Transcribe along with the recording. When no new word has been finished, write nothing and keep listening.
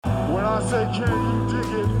I say, can you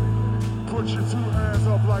dig it? Put your two hands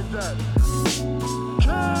up like that.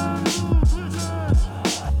 Can you dig it?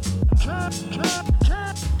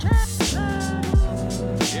 Can.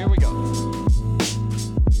 Here we go.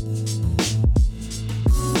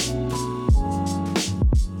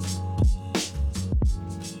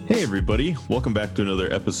 Hey everybody, welcome back to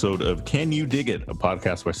another episode of Can You Dig It, a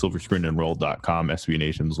podcast by SilverScreenandRoll.com, SB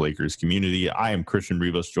Nation's Lakers community. I am Christian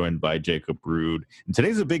Rivas, joined by Jacob Rude. And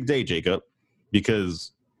today's a big day, Jacob,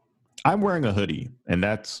 because I'm wearing a hoodie, and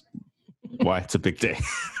that's why it's a big day.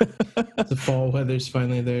 The fall weather's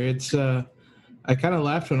finally there. It's I kind of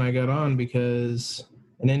laughed when I got on because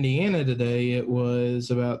in Indiana today it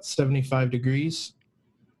was about 75 degrees.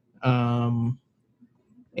 And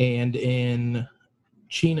in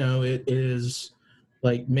Chino it is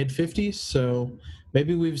like mid-50s, so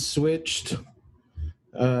maybe we've switched.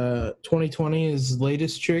 2020's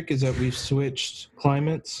latest trick is that we've switched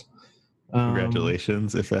climates.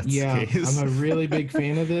 Congratulations, if that's the case. I'm a really big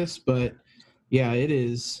fan of this, but yeah, it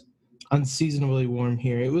is unseasonably warm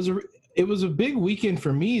here. It was a big weekend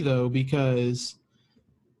for me though, because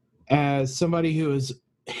as somebody who is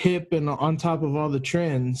hip and on top of all the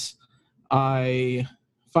trends, I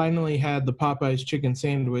finally had the Popeyes chicken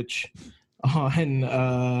sandwich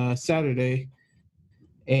on Saturday,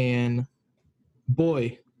 and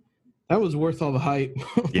boy, that was worth all the hype.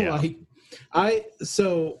 Yeah.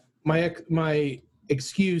 So my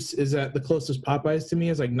excuse is that the closest Popeyes to me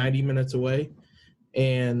is like 90 minutes away,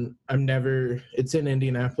 and it's in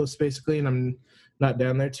Indianapolis basically, and I'm not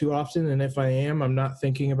down there too often, and if I am, I'm not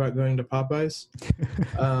thinking about going to Popeyes.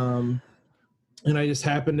 And I just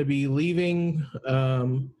happened to be leaving,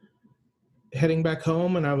 heading back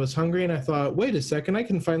home, and I was hungry, and I thought, wait a second, I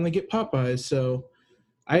can finally get Popeyes. So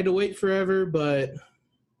I had to wait forever, but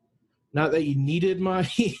not that you needed my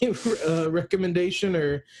recommendation,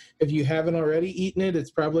 or if you haven't already eaten it, it's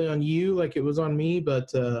probably on you like it was on me,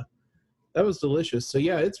 but that was delicious. So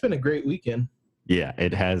yeah, it's been a great weekend. Yeah,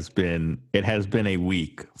 it has been a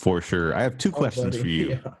week for sure. I have two questions for you.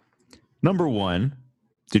 Yeah. Number one,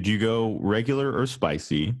 did you go regular or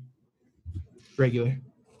spicy? Regular.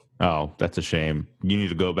 Oh, that's a shame. You need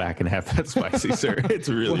to go back and have that spicy, sir. It's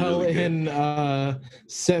really, really good. In I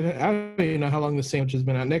don't even know how long the sandwich has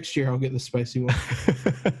been out. Next year, I'll get the spicy one.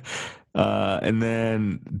 And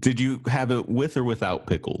then, did you have it with or without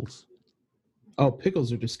pickles? Oh,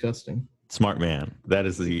 pickles are disgusting. Smart man. That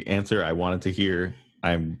is the answer I wanted to hear.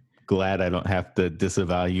 I'm glad I don't have to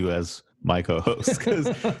disavow you as my co-host, because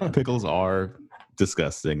pickles are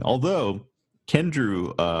disgusting. Although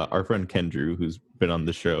Kendrew, our friend Kendrew, who's been on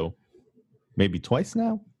the show maybe twice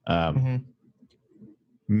now,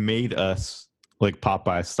 made us like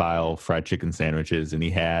Popeye style fried chicken sandwiches, and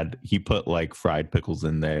he put like fried pickles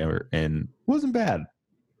in there, and it wasn't bad.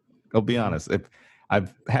 I'll be honest. I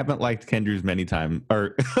haven't liked Kendrew's many times,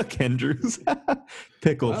 or Kendrew's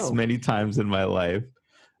pickles many times in my life,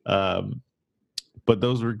 but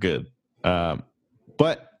those were good.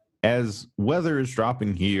 But as weather is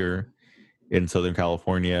dropping here in Southern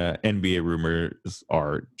California, NBA rumors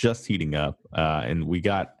are just heating up, and we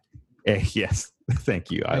got yes,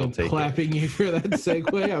 thank you. I'm clapping you for that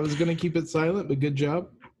segue. I was going to keep it silent, but good job.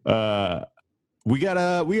 We got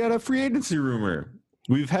a free agency rumor.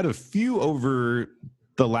 We've had a few over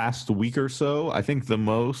the last week or so. I think the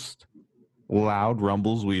most loud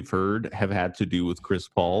rumbles we've heard have had to do with Chris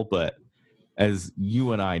Paul, but as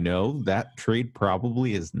you and I know, that trade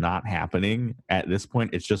probably is not happening at this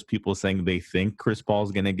point. It's just people saying they think Chris Paul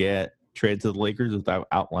is going to get traded to the Lakers without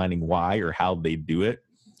outlining why or how they do it,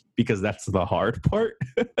 because that's the hard part.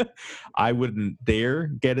 I wouldn't dare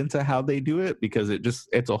get into how they do it, because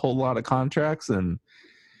it's a whole lot of contracts, and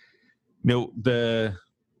the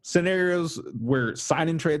scenarios where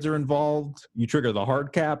signing trades are involved, you trigger the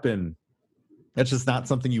hard cap, and that's just not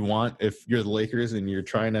something you want if you're the Lakers and you're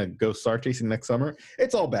trying to go star chasing next summer.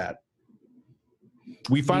 It's all bad.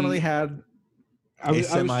 We finally had I was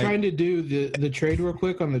trying to do the trade real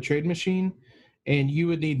quick on the trade machine, and you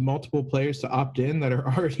would need multiple players to opt in that are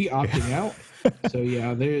already opting out. So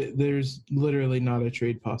yeah, there's literally not a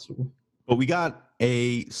trade possible. But we got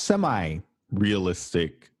a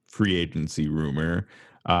semi-realistic free agency rumor,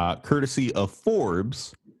 courtesy of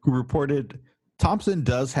Forbes, who reported Thompson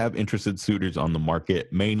does have interested suitors on the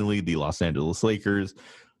market, mainly the Los Angeles Lakers,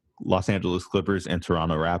 Los Angeles Clippers, and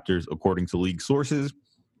Toronto Raptors, according to league sources.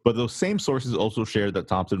 But those same sources also shared that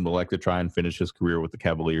Thompson would like to try and finish his career with the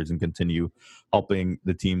Cavaliers and continue helping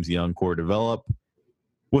the team's young core develop.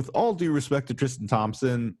 With all due respect to Tristan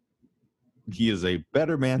Thompson, he is a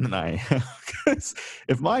better man than I am. Because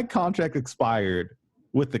if my contract expired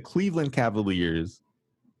with the Cleveland Cavaliers,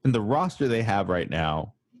 and the roster they have right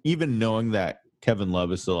now, even knowing that Kevin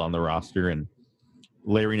Love is still on the roster and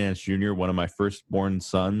Larry Nance Jr., one of my firstborn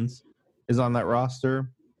sons, is on that roster.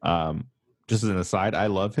 Just as an aside, I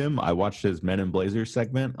love him. I watched his Men in Blazers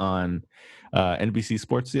segment on NBC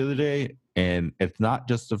Sports the other day, and it's not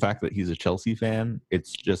just the fact that he's a Chelsea fan.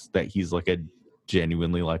 It's just that he's like a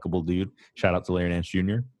genuinely likable dude. Shout out to Larry Nance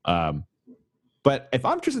Jr. But if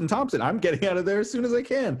I'm Tristan Thompson, I'm getting out of there as soon as I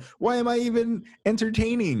can. Why am I even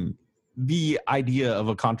entertaining the idea of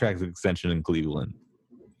a contract extension in Cleveland?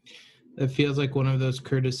 It feels like one of those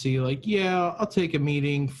courtesy, like, yeah, I'll take a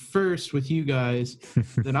meeting first with you guys.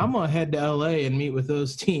 Then I'm going to head to LA and meet with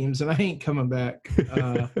those teams, and I ain't coming back.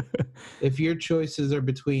 If your choices are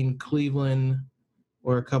between Cleveland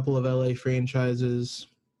or a couple of LA franchises,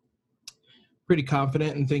 pretty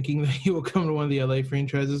confident in thinking that he will come to one of the LA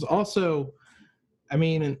franchises. Also, I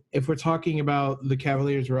mean, if we're talking about the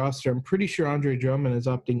Cavaliers roster, I'm pretty sure Andre Drummond is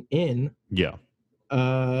opting in. Yeah.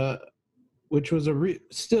 Which was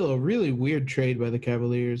still a really weird trade by the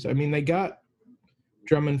Cavaliers. I mean, they got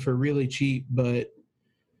Drummond for really cheap, but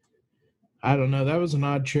I don't know. That was an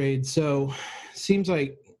odd trade. So seems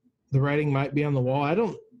like the writing might be on the wall. I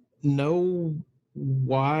don't know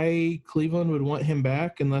why Cleveland would want him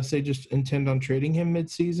back unless they just intend on trading him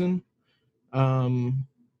midseason.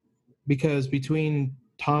 Because between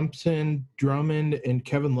Thompson, Drummond, and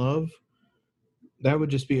Kevin Love, that would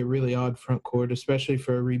just be a really odd front court, especially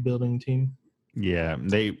for a rebuilding team. Yeah,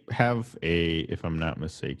 they have if I'm not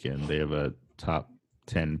mistaken, they have a top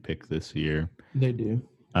 10 pick this year. They do.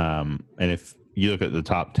 And if you look at the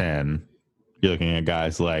top 10, you're looking at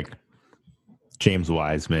guys like James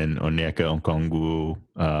Wiseman, Onyeka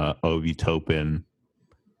Okongwu, Obi Toppin.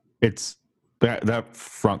 It's that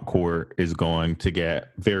front court is going to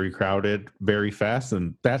get very crowded very fast,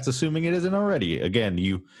 and that's assuming it isn't already. Again,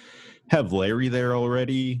 you have Larry there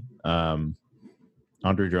already.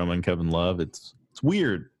 Andre Drummond, Kevin Love. It's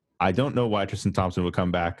weird. I don't know why Tristan Thompson would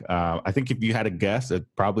come back. I think if you had a guess, it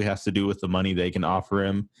probably has to do with the money they can offer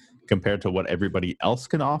him compared to what everybody else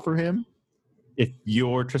can offer him. If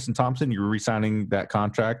you're Tristan Thompson, you're re-signing that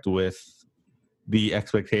contract with the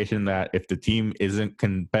expectation that if the team isn't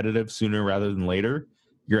competitive sooner rather than later,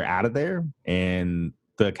 you're out of there, and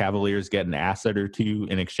the Cavaliers get an asset or two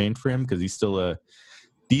in exchange for him because he's still a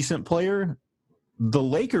decent player. The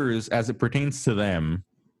Lakers, as it pertains to them,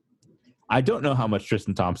 I don't know how much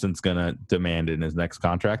Tristan Thompson's going to demand in his next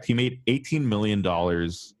contract. He made $18 million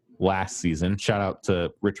last season. Shout out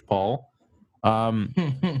to Rich Paul.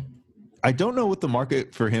 I don't know what the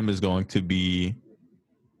market for him is going to be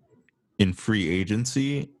in free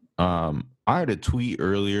agency. I had a tweet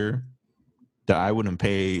earlier that I wouldn't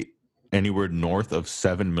pay anywhere north of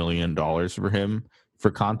 $7 million for him. For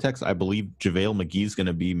context, I believe JaVale McGee is going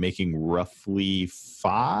to be making roughly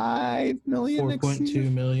 $5 million.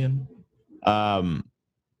 $4.2 million.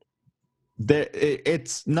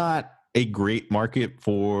 It's not a great market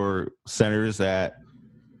for centers that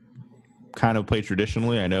kind of play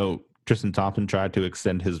traditionally. I know Tristan Thompson tried to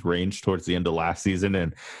extend his range towards the end of last season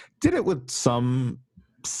and did it with some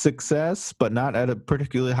success, but not at a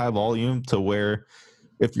particularly high volume to where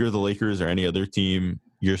if you're the Lakers or any other team,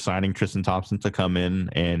 you're signing Tristan Thompson to come in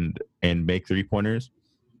and make three-pointers.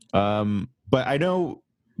 But I know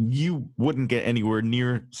you wouldn't get anywhere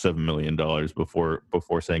near $7 million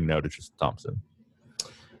before saying no to Tristan Thompson.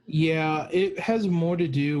 Yeah, it has more to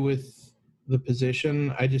do with the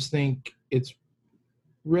position. I just think it's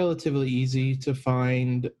relatively easy to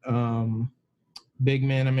find big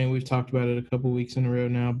men. I mean, we've talked about it a couple weeks in a row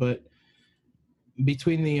now, but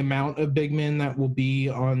between the amount of big men that will be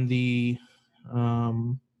on the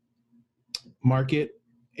market,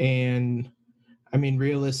 and I mean,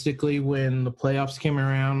 realistically, when the playoffs came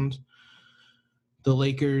around, the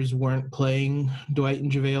Lakers weren't playing Dwight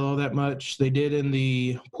and JaVale all that much. They did in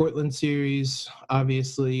the Portland series.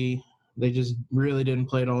 Obviously, they just really didn't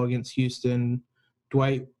play at all against Houston.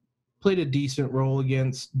 Dwight played a decent role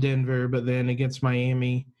against Denver, but then against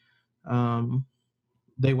Miami,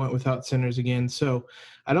 they went without centers again. So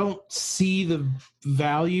I don't see the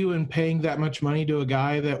value in paying that much money to a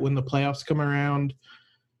guy that when the playoffs come around,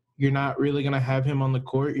 you're not really going to have him on the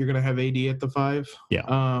court. You're going to have AD at the 5.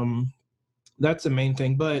 Yeah. That's the main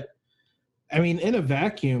thing. But, I mean, in a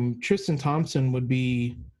vacuum, Tristan Thompson would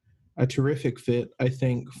be a terrific fit, I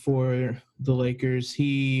think, for the Lakers.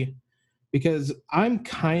 Because I'm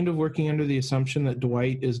kind of working under the assumption that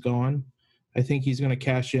Dwight is gone. I think he's going to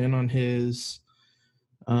cash in on his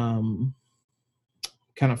kind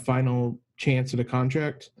of final chance at a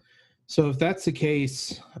contract. So if that's the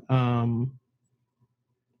case,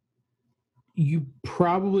 you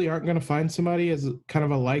probably aren't going to find somebody as kind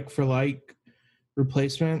of a like for like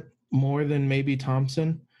replacement more than maybe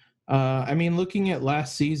Thompson. I mean, looking at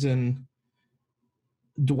last season,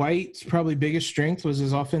 Dwight's probably biggest strength was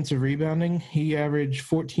his offensive rebounding. He averaged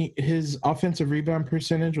 14. His offensive rebound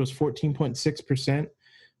percentage was 14.6%,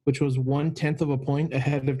 which was 1/10 of a point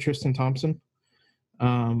ahead of Tristan Thompson.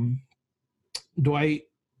 Dwight,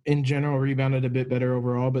 in general, rebounded a bit better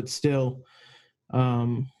overall, but still,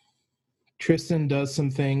 Tristan does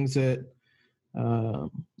some things that,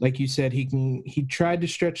 like you said, he tried to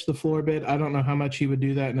stretch the floor a bit. I don't know how much he would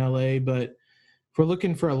do that in LA, but if we're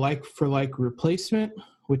looking for a like for like replacement,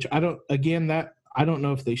 which I don't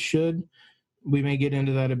know if they should. We may get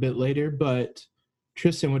into that a bit later, but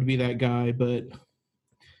Tristan would be that guy. But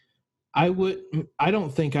I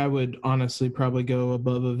don't think I would honestly probably go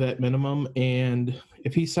above a vet minimum. And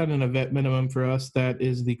if he's signing a vet minimum for us, that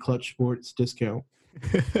is the Clutch Sports discount.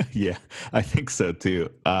 Yeah, I think so too.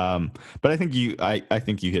 But I think I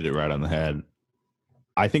think you hit it right on the head.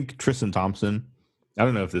 I think Tristan Thompson, I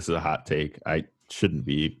don't know if this is a hot take. I shouldn't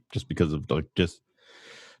be, just because of like just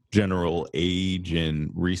general age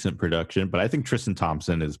and recent production, but I think Tristan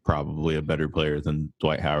Thompson is probably a better player than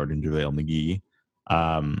Dwight Howard and JaVale McGee.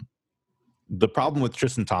 The problem with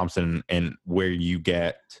Tristan Thompson, and where you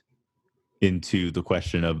get into the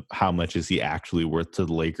question of how much is he actually worth to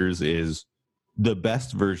the Lakers, is the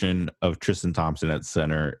best version of Tristan Thompson at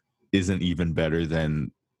center isn't even better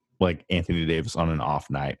than like Anthony Davis on an off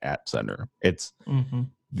night at center. It's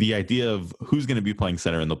the idea of who's going to be playing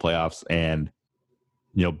center in the playoffs, and,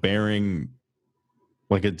 you know, bearing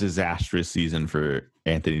like a disastrous season for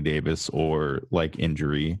Anthony Davis or like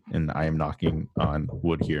injury, and I am knocking on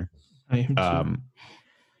wood here. I am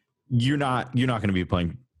You're not going to be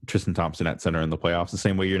playing Tristan Thompson at center in the playoffs the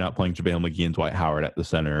same way you're not playing JaVale McGee and Dwight Howard at the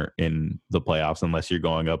center in the playoffs, unless you're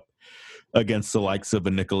going up against the likes of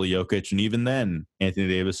a Nikola Jokic. And even then, Anthony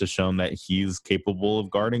Davis has shown that he's capable of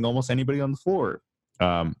guarding almost anybody on the floor.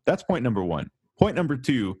 That's point number one. Point number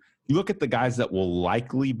two, you look at the guys that will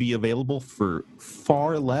likely be available for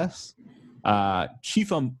far less.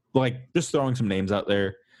 Just throwing some names out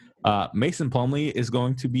there. Mason Plumlee is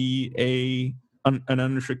going to be an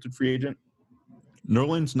unrestricted free agent.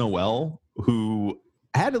 Nerlens Noel, who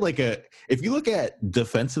had if you look at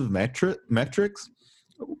defensive metrics,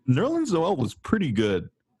 Nerlens Noel was pretty good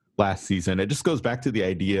last season. It just goes back to the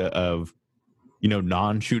idea of, you know,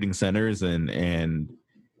 non-shooting centers and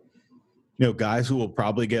you know, guys who will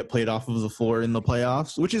probably get played off of the floor in the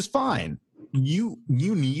playoffs, which is fine. You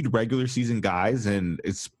need regular season guys, and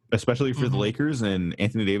it's especially for the Lakers, and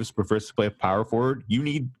Anthony Davis prefers to play a power forward. You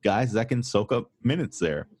need guys that can soak up minutes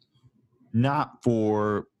there. Not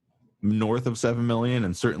for north of $7 million,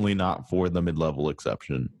 and certainly not for the mid-level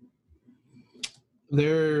exception.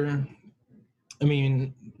 There's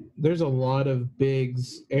a lot of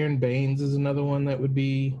bigs. Aaron Baines is another one that would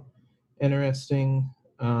be interesting.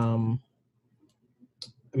 I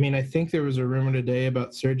think there was a rumor today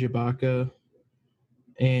about Serge Ibaka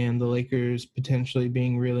and the Lakers potentially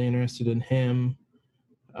being really interested in him.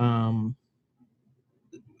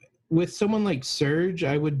 With someone like Serge,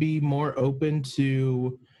 I would be more open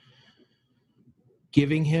to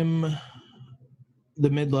giving him the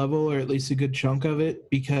mid-level, or at least a good chunk of it,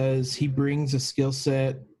 because he brings a skill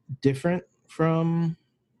set different from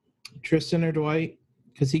Tristan or Dwight,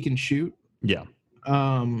 because he can shoot. Yeah.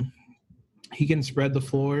 He can spread the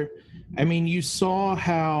floor. I mean, you saw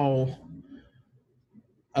how,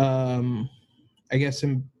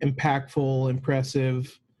 impactful,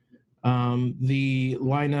 impressive the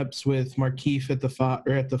lineups with Markieff at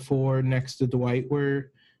the 4 next to Dwight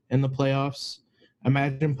were in the playoffs.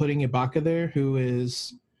 Imagine putting Ibaka there, who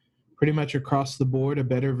is pretty much across the board a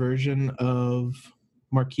better version of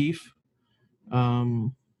Markieff.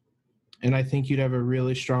 And I think you'd have a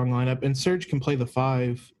really strong lineup. And Serge can play the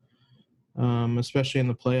 5, especially in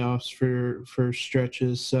the playoffs for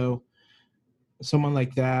stretches. So someone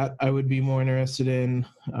like that I would be more interested in.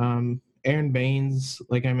 Aaron Baines,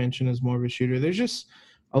 like I mentioned, is more of a shooter. There's just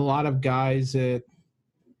a lot of guys that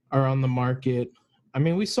are on the market. I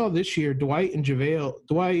mean, we saw this year JaVale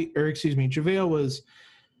was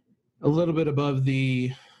a little bit above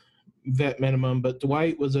the vet minimum, but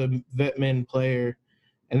Dwight was a vet min player,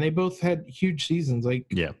 and they both had huge seasons. You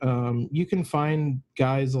can find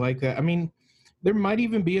guys like that. I mean, there might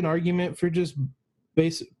even be an argument for just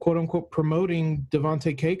quote unquote promoting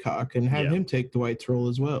Devontae Caycock and have him take Dwight's role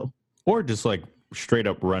as well. Or just like straight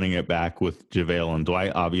up running it back with JaVale and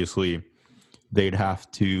Dwight. Obviously, they'd have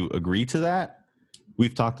to agree to that.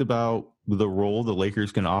 We've talked about the role the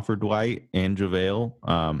Lakers can offer Dwight and JaVale.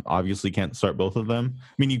 Obviously, can't start both of them.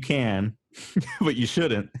 I mean, you can, but you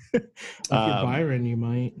shouldn't. If you're Byron, you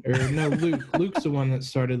might. Or no, Luke. Luke's the one that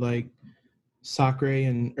started like Sakura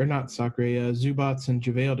or not Sakura, Zubats and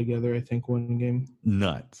JaVale together, I think, one game.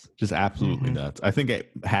 Nuts. Just absolutely nuts. I think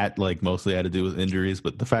it had mostly had to do with injuries,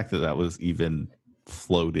 but the fact that that was even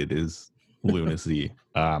floated is lunacy.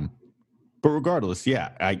 But regardless, yeah,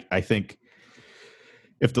 I think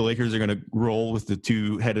if the Lakers are going to roll with the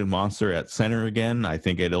two-headed monster at center again, I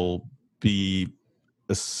think it'll be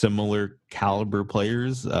a similar caliber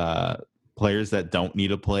players that don't need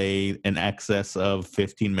to play in excess of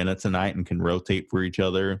 15 minutes a night and can rotate for each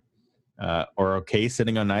other, are okay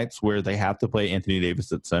sitting on nights where they have to play Anthony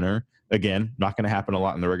Davis at center. Again, not going to happen a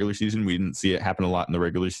lot in the regular season. We didn't see it happen a lot in the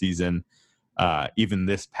regular season, even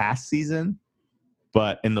this past season.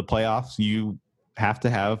 But in the playoffs, you have to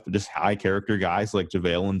have just high character guys like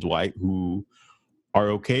JaVale and Dwight who are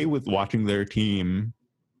okay with watching their team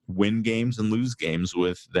win games and lose games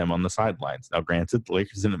with them on the sidelines. Now, granted, the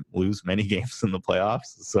Lakers didn't lose many games in the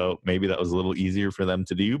playoffs, so maybe that was a little easier for them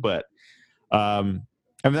to do. But I mean,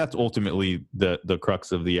 that's ultimately the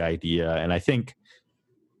crux of the idea. And I think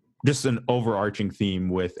just an overarching theme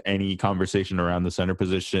with any conversation around the center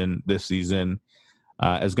position this season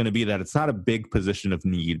is going to be that it's not a big position of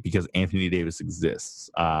need because Anthony Davis exists.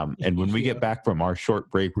 And when we get back from our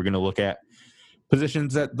short break, we're going to look at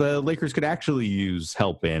positions that the Lakers could actually use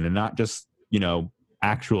help in, and not just,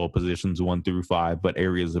 actual positions 1 through 5, but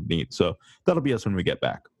areas of need. So that'll be us when we get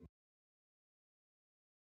back.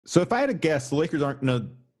 So if I had to guess, the Lakers aren't going to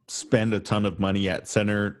spend a ton of money at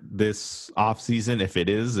center this offseason. If it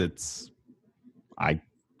is, it's, I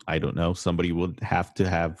don't know, somebody would have to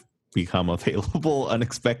have become available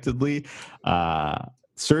unexpectedly.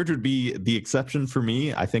 Serge would be the exception for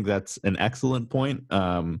me. I think that's an excellent point.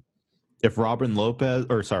 If Robin Lopez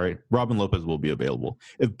will be available.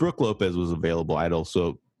 If Brook Lopez was available, I'd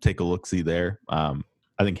also take a look-see there. I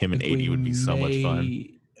think him and AD would be so much fun.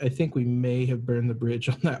 I think we may have burned the bridge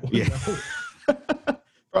on that one. Yeah.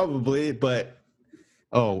 Probably, but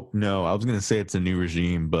oh no, I was gonna say it's a new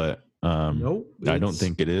regime, but nope, I don't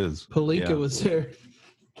think it is. Pelinka was there.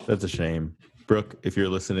 That's a shame. Brooke, if you're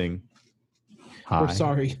listening, hi. We're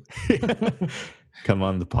sorry. Come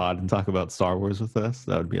on the pod and talk about Star Wars with us.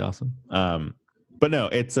 That would be awesome. But no,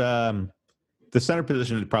 it's the center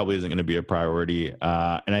position probably isn't going to be a priority.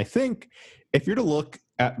 And I think if you're to look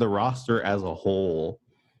at the roster as a whole,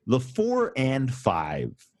 the 4 and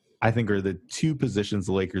 5, I think, are the two positions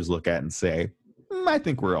the Lakers look at and say, I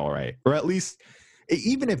think we're all right. Or at least,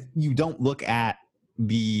 even if you don't look at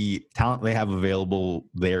the talent they have available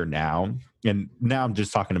there now, and now I'm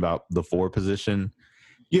just talking about the 4 position,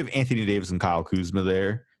 you have Anthony Davis and Kyle Kuzma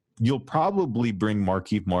there. You'll probably bring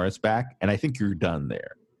Markieff Morris back, and I think you're done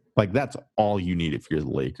there. That's all you need if you're the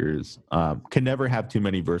Lakers. Can never have too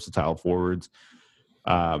many versatile forwards.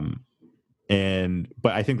 But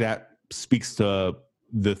I think that speaks to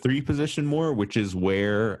the 3 position more, which is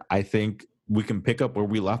where I think we can pick up where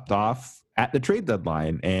we left off at the trade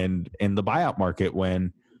deadline and in the buyout market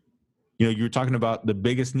when, you were talking about the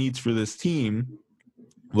biggest needs for this team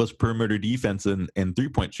was perimeter defense and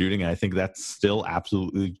 3-point shooting. And I think that's still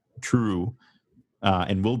absolutely true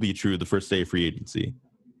and will be true the first day of free agency.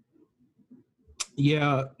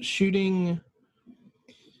 Yeah, shooting.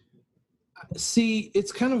 See,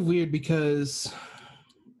 it's kind of weird because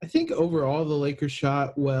I think overall the Lakers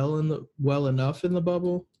shot well enough in the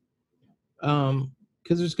bubble.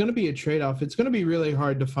 Because there's going to be a trade-off. It's going to be really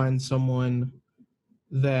hard to find someone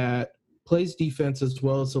that plays defense as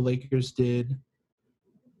well as the Lakers did,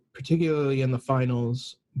 particularly in the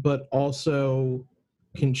finals, but also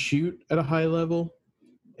can shoot at a high level.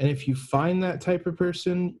 And if you find that type of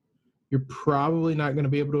person, you're probably not going to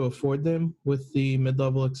be able to afford them with the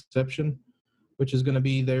mid-level exception, which is going to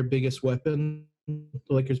be their biggest weapon, the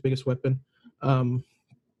Lakers' biggest weapon.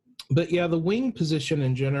 But yeah, the wing position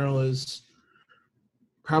in general is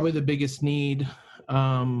probably the biggest need.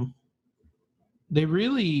 They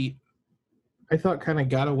really, I thought, kind of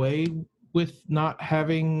got away with not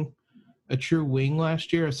having a true wing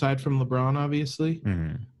last year, aside from LeBron, obviously.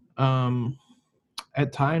 Mm-hmm.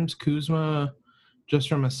 At times, Kuzma, just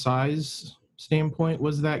from a size standpoint,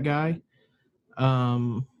 was that guy.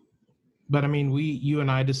 But I mean, you and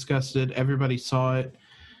I discussed it. Everybody saw it.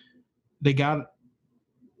 They got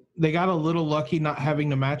a little lucky not having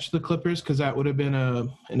to match the Clippers because that would have been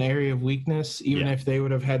an area of weakness, even if they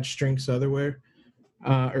would have had strengths elsewhere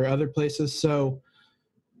or other places. So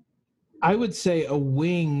I would say a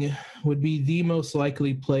wing would be the most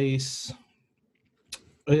likely place,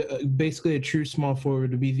 basically a true small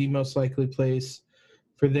forward would be the most likely place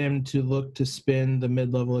for them to look to spin the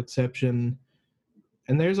mid-level exception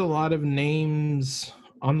And there's a lot of names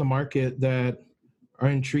on the market that are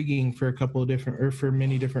intriguing for for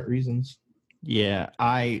many different reasons. Yeah,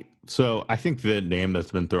 I think the name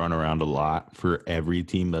that's been thrown around a lot for every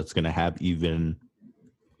team that's going to have even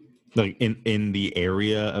like in the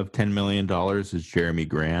area of $10 million is Jeremy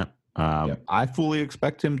Grant. Yep. I fully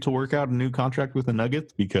expect him to work out a new contract with the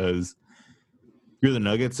Nuggets because you're the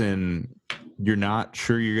Nuggets and you're not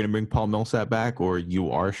sure you're going to bring Paul Millsap back, or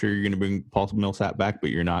you are sure you're going to bring Paul Millsap back,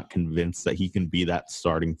 but you're not convinced that he can be that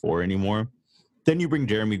starting four anymore. Then you bring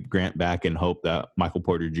Jeremy Grant back and hope that Michael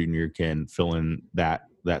Porter Jr. can fill in that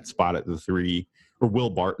spot at the three, or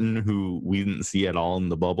Will Barton, who we didn't see at all in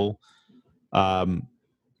the bubble. So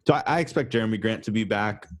I expect Jeremy Grant to be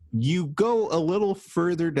back. You go a little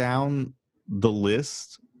further down the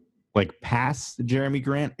list, like past Jeremy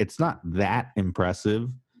Grant, it's not that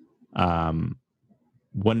impressive.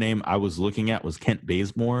 One name I was looking at was Kent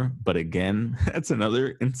Bazemore, but again, that's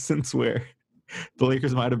another instance where the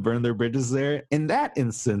Lakers might have burned their bridges there. In that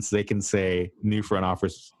instance, they can say, new front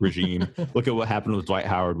office regime, look at what happened with Dwight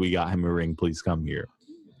Howard. We got him a ring. Please come here.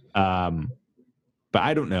 But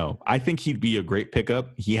I don't know. I think he'd be a great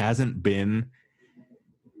pickup. He hasn't been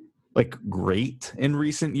like great in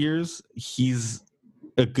recent years. He's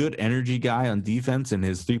a good energy guy on defense, and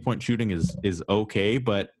his 3-point shooting is okay.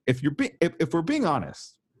 But if we're being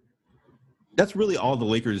honest, that's really all the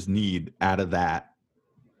Lakers need out of that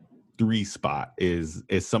 3 spot is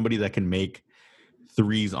somebody that can make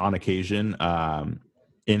threes on occasion.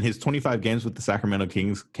 In his 25 games with the Sacramento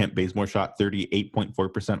Kings, Kent Bazemore shot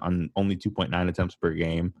 38.4% on only 2.9 attempts per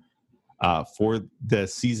game. For the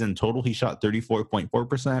season total, he shot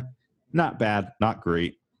 34.4%. Not bad, not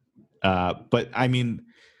great. But, I mean,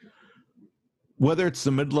 whether it's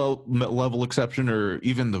the mid-level exception or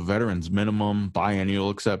even the veterans minimum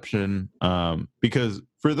biannual exception, because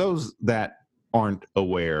for those that aren't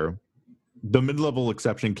aware, the mid-level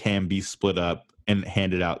exception can be split up and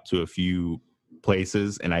handed out to a few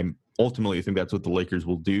places, and I ultimately think that's what the Lakers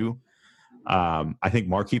will do. I think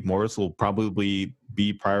Markieff Morris will probably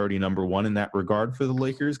be priority number 1 in that regard for the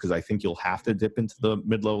Lakers, because I think you'll have to dip into the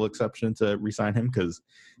mid-level exception to re-sign him because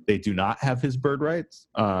they do not have his bird rights.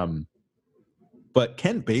 But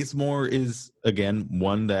Kent Bazemore is, again,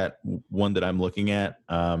 one that I'm looking at.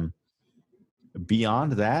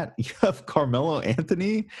 Beyond that, you have Carmelo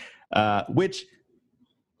Anthony, which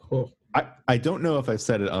Cool. I don't know if I've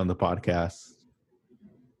said it on the podcast,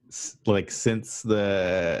 like since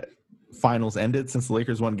the finals ended, since the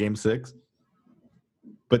Lakers won Game 6.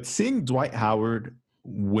 But seeing Dwight Howard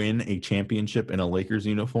win a championship in a Lakers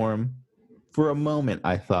uniform, for a moment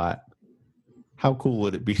I thought, how cool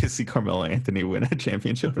would it be to see Carmelo Anthony win a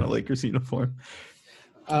championship in a Lakers uniform?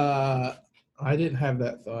 I didn't have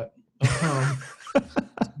that thought.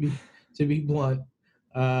 To be blunt,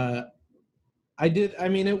 I did. I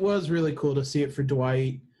mean, it was really cool to see it for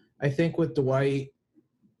Dwight. I think with Dwight,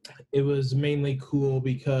 it was mainly cool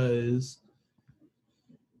because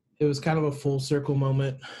it was kind of a full circle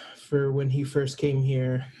moment for when he first came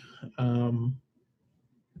here. I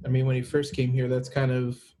mean, when he first came here, that's kind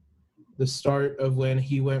of the start of when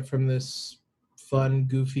he went from this fun,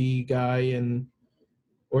 goofy guy in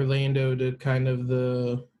Orlando to kind of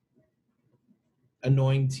the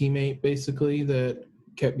annoying teammate, basically, that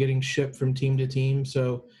kept getting shipped from team to team.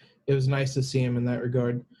 So it was nice to see him in that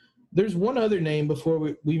regard. There's one other name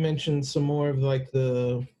before we mentioned some more of like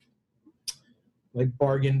the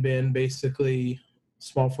bargain bin, basically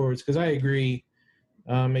small forwards, because I agree,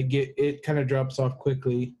 it kind of drops off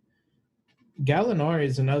quickly. Gallinari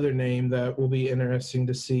is another name that will be interesting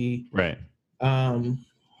to see. Right.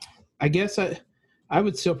 I guess I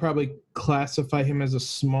would still probably classify him as a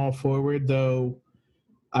small forward, though.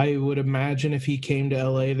 I would imagine if he came to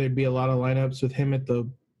LA, there'd be a lot of lineups with him at the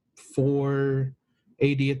 4,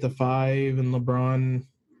 AD at the 5, and LeBron.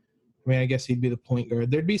 I mean, I guess he'd be the point guard.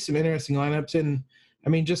 There'd be some interesting lineups. And, I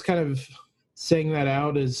mean, just kind of saying that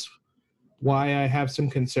out is why I have some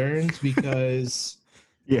concerns, because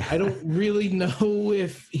Yeah. I don't really know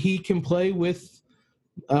if he can play with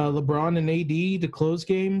LeBron and AD to close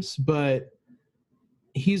games, but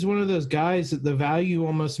he's one of those guys that the value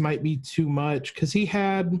almost might be too much, because he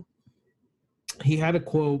had a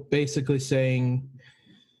quote basically saying,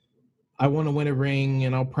 I want to win a ring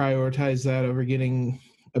and I'll prioritize that over getting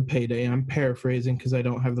a payday. I'm paraphrasing because I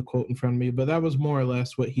don't have the quote in front of me, but that was more or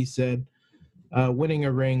less what he said. Winning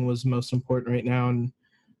a ring was most important right now. And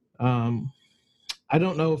I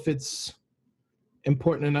don't know if it's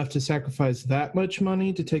important enough to sacrifice that much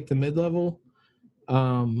money to take the mid-level.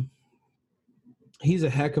 He's a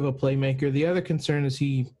heck of a playmaker. The other concern is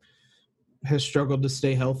he has struggled to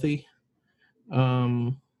stay healthy.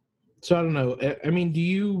 So I don't know. I mean, do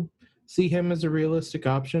you see him as a realistic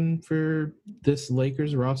option for this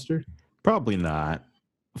Lakers roster? Probably not,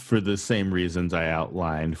 for the same reasons I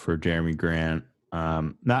outlined for Jeremy Grant.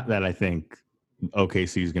 Not that I think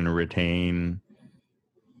OKC is going to retain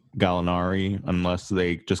Gallinari unless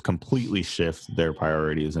they just completely shift their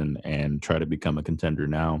priorities and try to become a contender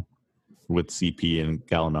now with CP and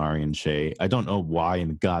Gallinari and Shea. I don't know why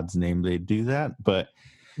in God's name they do that, but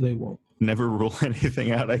They won't. never rule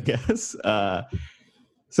anything out, I guess.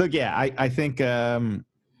 So yeah, I think the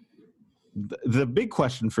big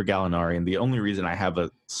question for Gallinari, and the only reason I have a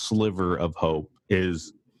sliver of hope,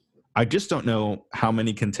 is I just don't know how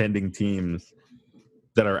many contending teams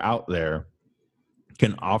that are out there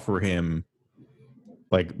can offer him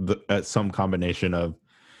like some combination of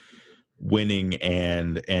winning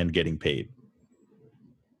and getting paid.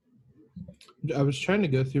 I was trying to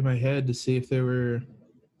go through my head to see if there were.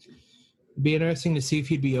 It'd be interesting to see if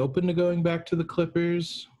he'd be open to going back to the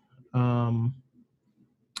Clippers. That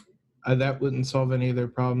wouldn't solve any of their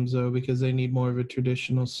problems though, because they need more of a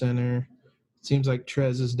traditional center. It seems like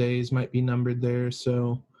Trez's days might be numbered there,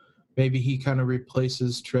 so maybe he kind of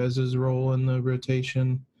replaces Trez's role in the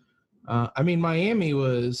rotation. I mean, Miami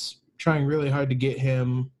was trying really hard to get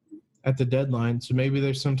him at the deadline, so maybe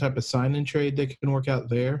there's some type of sign-in trade they can work out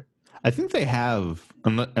there. I think they have,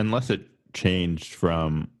 unless it changed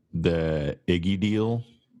from the Iggy deal,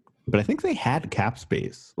 but I think they had cap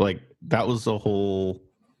space. Like that was the whole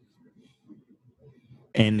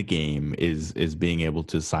end game is being able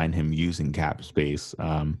to sign him using cap space.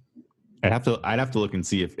 I'd have to look and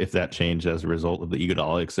see if that changed as a result of the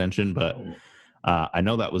Iguodala extension, but I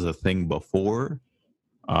know that was a thing before.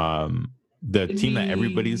 The team that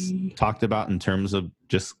everybody's talked about in terms of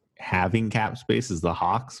just having cap space is the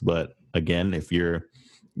Hawks, but again, if you're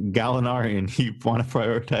Gallinari and you want to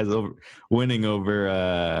prioritize over winning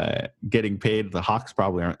over getting paid, the Hawks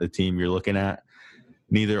probably aren't the team you're looking at.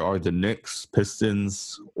 Neither are the Knicks,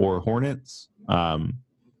 Pistons, or Hornets.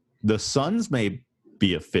 The Suns may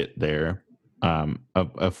be a fit there.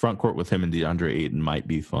 A front court with him and DeAndre Ayton might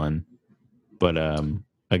be fun. But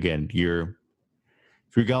again, if you're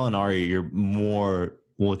Gallinari, you're more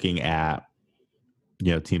looking at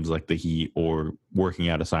teams like the Heat or working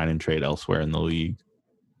out a sign and trade elsewhere in the league.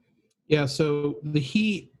 Yeah, so the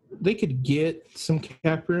Heat, they could get some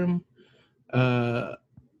cap room,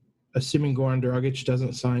 assuming Goran Dragic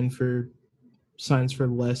doesn't signs for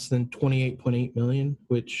less than $28.8 million,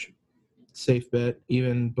 which safe bet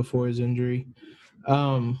even before his injury.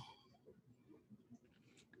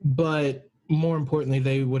 But more importantly,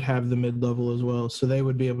 they would have the mid-level as well, so they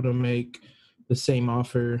would be able to make the same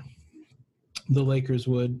offer the Lakers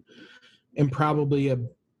would, and probably a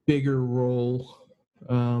bigger role.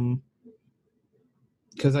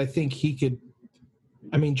 Because I think he could.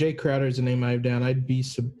 I mean, Jay Crowder is a name I have down. I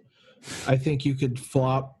think you could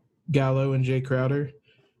flop Gallo and Jay Crowder,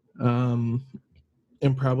 and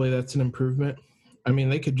probably that's an improvement. I mean,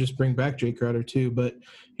 they could just bring back Jay Crowder too, but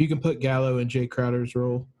you can put Gallo in Jay Crowder's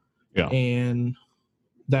role, and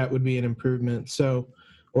that would be an improvement. So,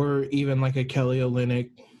 or even like a Kelly Olynyk,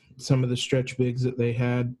 some of the stretch bigs that they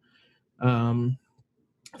had. I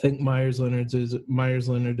think Myers Leonard is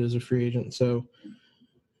a free agent, so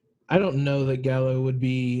I don't know that Gallo would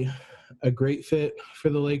be a great fit for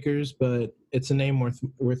the Lakers, but it's a name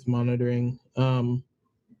worth monitoring.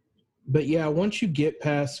 But yeah, once you get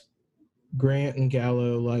past Grant and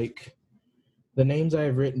Gallo, like the names I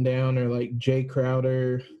have written down are like Jay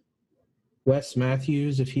Crowder, Wes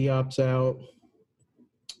Matthews if he opts out,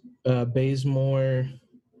 Bazemore,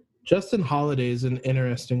 Justin Holiday is an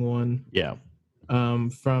interesting one. Yeah.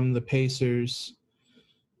 From the Pacers.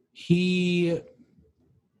 He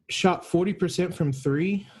shot 40% from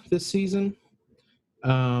three this season.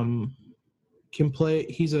 Can play.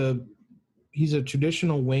 He's a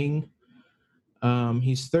traditional wing.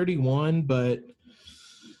 He's 31, but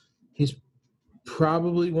he's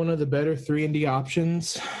probably one of the better 3-and-D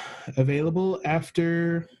options available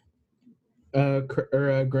after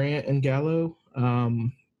Grant and Gallo.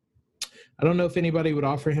 I don't know if anybody would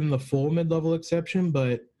offer him the full mid-level exception,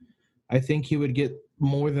 but I think he would get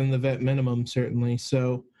more than the vet minimum, certainly.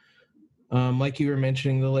 So, like you were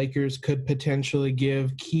mentioning, the Lakers could potentially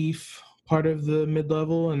give Keefe part of the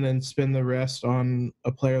mid-level and then spend the rest on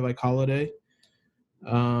a player like Holiday.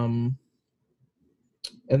 And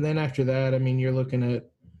then after that, I mean, you're looking at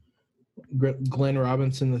Glenn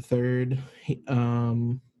Robinson III.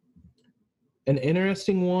 An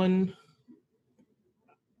interesting one.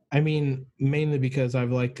 I mean, mainly because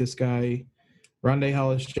I've liked this guy, Rondae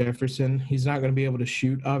Hollis Jefferson. He's not going to be able to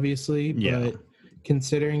shoot, obviously, but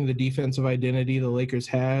considering the defensive identity the Lakers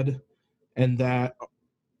had, and that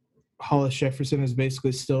Hollis Jefferson is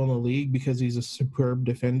basically still in the league because he's a superb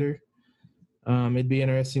defender. It'd be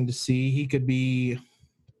interesting to see. He could be.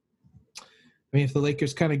 I mean, if the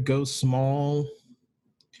Lakers kind of go small,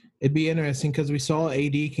 it'd be interesting because we saw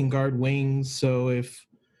AD can guard wings. So if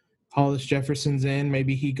Hollis Jefferson's in,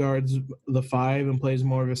 maybe he guards the 5 and plays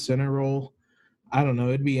more of a center role. I don't know.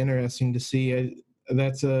 It'd be interesting to see. I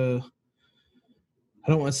don't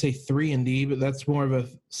want to say 3-and-D, but that's more of a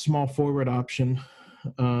small forward option.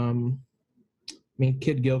 I mean,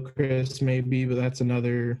 Kid Gilchrist maybe, but that's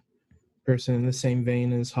another person in the same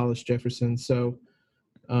vein as Hollis Jefferson. So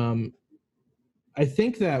I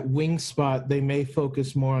think that wing spot, they may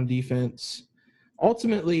focus more on defense.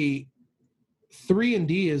 Ultimately,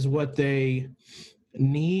 3-and-D is what they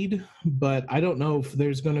need, but I don't know if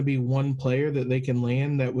there's going to be one player that they can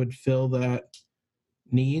land that would fill that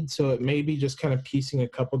need. So it may be just kind of piecing a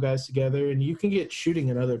couple guys together, and you can get shooting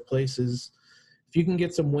in other places. If you can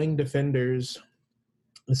get some wing defenders,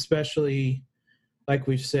 especially like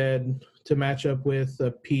we've said, to match up with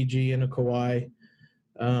a PG and a Kawhi,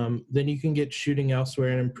 then you can get shooting elsewhere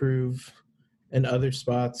and improve in other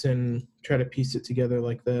spots and try to piece it together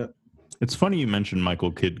like that. It's funny you mentioned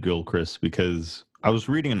Michael Kidd Gilchrist because I was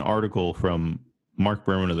reading an article from Mark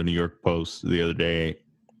Berman of the New York Post the other day,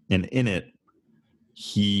 and in it,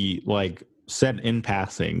 he said in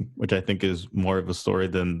passing, which I think is more of a story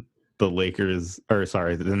than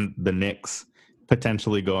than the Knicks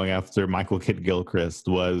potentially going after Michael Kidd Gilchrist,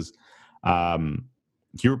 was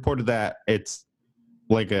he reported that it's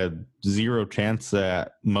like a 0 chance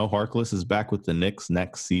that Mo Harkless is back with the Knicks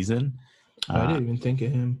next season. I didn't even think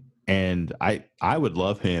of him. And I would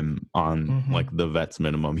love him on the vets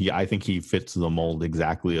minimum. I think he fits the mold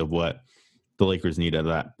exactly of what the Lakers need out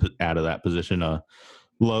of that position. A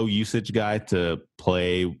low usage guy to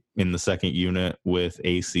play in the second unit with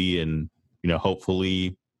AC and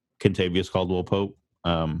hopefully Kentavious Caldwell-Pope.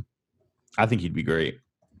 I think he'd be great.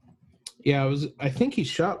 Yeah, I think he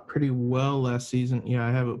shot pretty well last season. Yeah,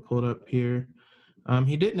 I have it pulled up here.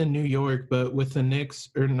 He didn't in New York, but with the Knicks,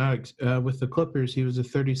 or not, with the Clippers, he was a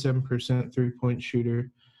 37% three-point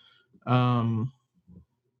shooter.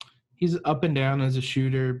 He's up and down as a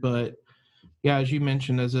shooter, but yeah, as you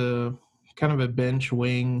mentioned, as a kind of a bench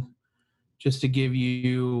wing, just to give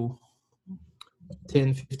you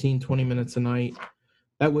 10, 15, 20 minutes a night,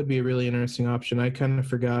 that would be a really interesting option. I kind of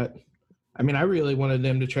forgot. I mean, I really wanted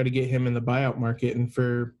them to try to get him in the buyout market, and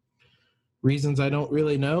for reasons I don't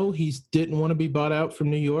really know, he didn't want to be bought out from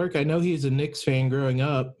New York. I know he's a Knicks fan growing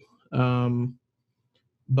up,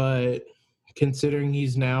 but considering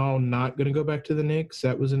he's now not going to go back to the Knicks,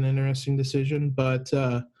 that was an interesting decision. But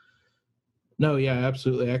no, yeah,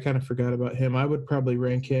 absolutely. I kind of forgot about him. I would probably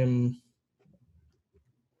rank him.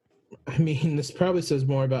 I mean, this probably says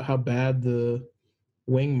more about how bad the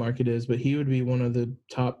wing market is, but he would be one of the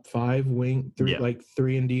top 5 like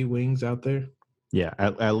 3-and-D wings out there. Yeah,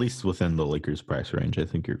 at least within the Lakers price range. I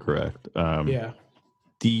think you're correct. Yeah.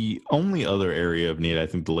 The only other area of need I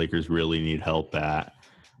think the Lakers really need help at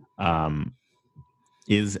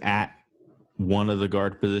is at one of the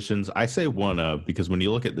guard positions. I say one of because when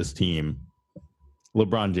you look at this team,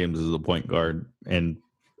 LeBron James is the point guard and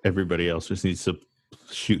everybody else just needs to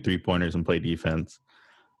shoot 3-pointers and play defense.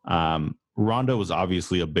 Rondo was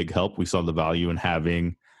obviously a big help. We saw the value in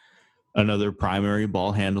having another primary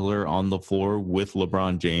ball handler on the floor with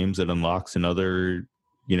LeBron James. It unlocks another,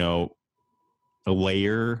 a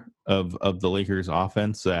layer of the Lakers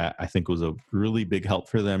offense that I think was a really big help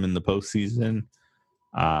for them in the postseason.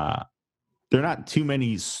 There are not too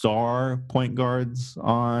many star point guards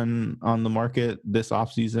on the market this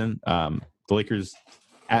offseason. The Lakers,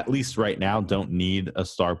 at least right now, don't need a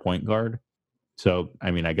star point guard. So,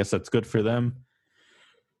 I mean, I guess that's good for them.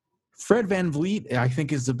 Fred VanVleet, I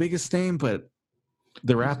think, is the biggest name, but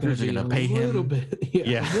the Raptors are going to pay him a little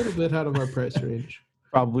bit out of our price range.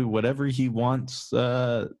 Probably whatever he wants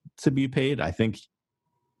to be paid. I think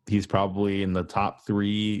he's probably in the top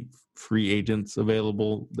 3 free agents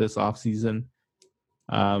available this offseason.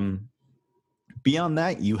 Beyond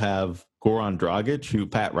that, you have Goran Dragic, who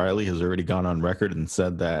Pat Riley has already gone on record and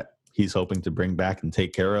said that he's hoping to bring back and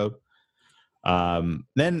take care of.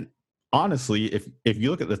 Then, honestly, if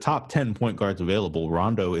you look at the top 10 point guards available,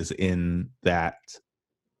 Rondo is in that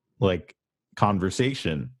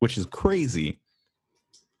conversation, which is crazy.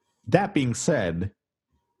 That being said,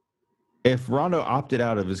 if Rondo opted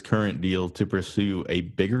out of his current deal to pursue a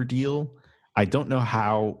bigger deal, I don't know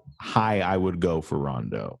how high I would go for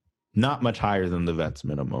Rondo. Not much higher than the vets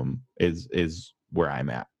minimum is where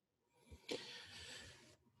I'm at.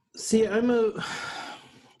 See, I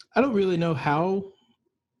don't really know how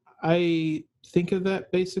I think of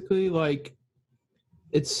that basically. Like,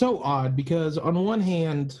 it's so odd because on one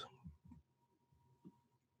hand,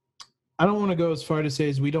 I don't want to go as far to say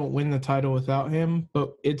as we don't win the title without him,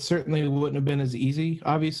 but it certainly wouldn't have been as easy,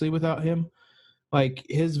 obviously, without him. Like,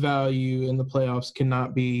 his value in the playoffs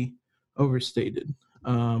cannot be overstated.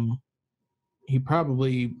 He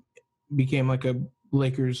probably became like a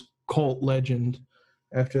Lakers cult legend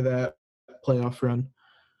after that playoff run.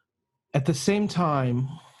 At the same time,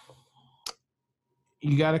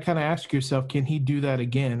 you got to kind of ask yourself, can he do that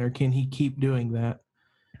again, or can he keep doing that?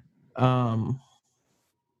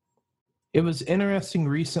 It was interesting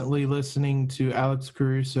recently listening to Alex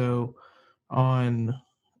Caruso on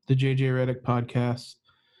the JJ Redick podcast.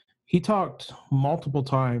 He talked multiple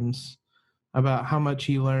times about how much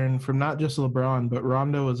he learned from not just LeBron, but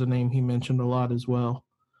Rondo was a name he mentioned a lot as well.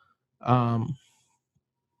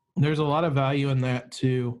 There's a lot of value in that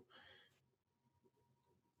too.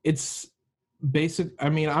 It's basic. I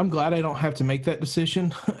mean, I'm glad I don't have to make that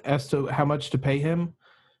decision as to how much to pay him,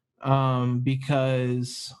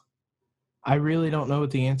 because I really don't know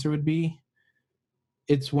what the answer would be.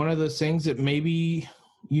 It's one of those things that maybe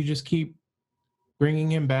you just keep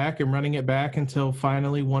bringing him back and running it back until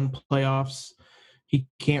finally one playoffs he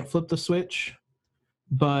can't flip the switch.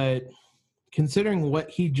 But considering what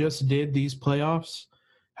he just did these playoffs,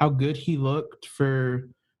 how good he looked for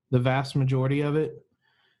the vast majority of it,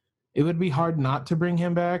 it would be hard not to bring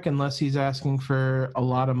him back unless he's asking for a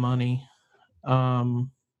lot of money. Also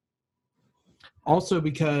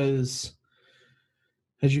because,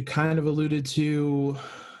 as you kind of alluded to,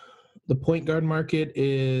 the point guard market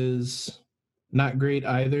is not great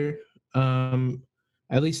either.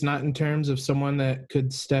 At least not in terms of someone that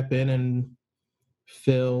could step in and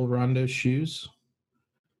fill Rondo's shoes.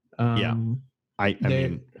 I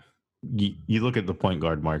mean, you look at the point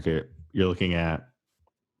guard market, you're looking at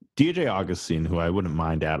DJ Augustine, who I wouldn't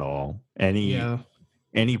mind at all.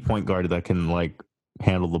 Any point guard that can like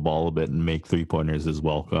handle the ball a bit and make 3-pointers is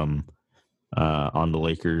welcome on the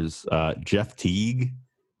Lakers. Jeff Teague,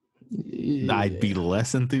 I'd be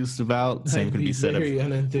less enthused about. Same can be said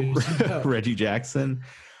of Reggie Jackson.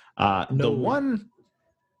 The one,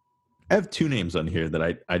 I have 2 names on here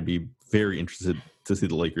that I'd be very interested to see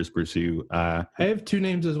the Lakers pursue. I have 2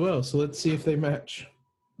 names as well, so let's see if they match.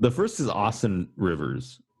 The first is Austin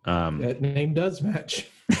Rivers. That name does match.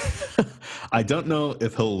 I don't know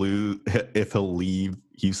if he'll leave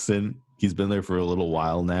Houston. He's been there for a little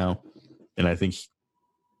while now, and I think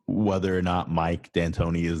whether or not Mike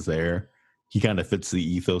D'Antoni is there, he kind of fits the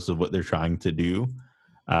ethos of what they're trying to do.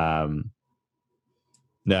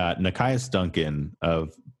 Nekias Duncan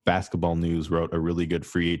of Basketball News wrote a really good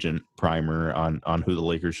free agent primer on who the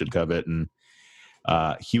Lakers should covet, and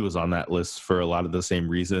he was on that list for a lot of the same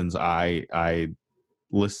reasons I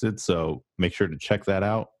listed, so make sure to check that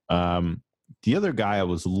out. The other guy I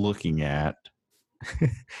was looking at,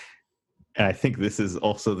 and I think this is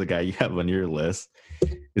also the guy you have on your list,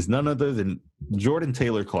 is none other than Jordan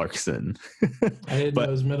Taylor Clarkson. I didn't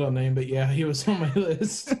know his middle name, but yeah, he was on my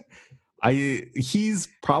list. He's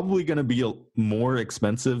probably going to be more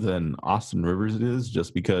expensive than Austin Rivers is,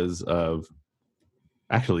 just because of.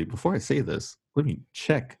 Actually, before I say this, let me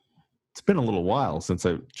check. It's been a little while since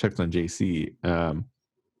I checked on JC.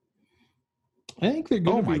 I think they're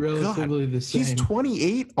going to be relatively the same. He's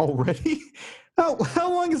 28 already. How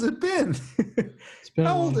long has it been?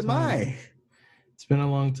 How old am I? It's been a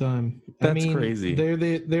long time. That's crazy.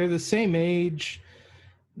 They're the same age.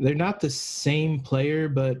 They're not the same player,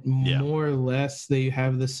 but more or less they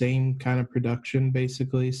have the same kind of production,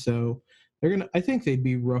 basically. So I think they'd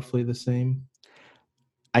be roughly the same.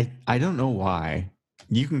 I don't know why.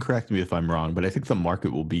 You can correct me if I'm wrong, but I think the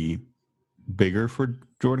market will be bigger for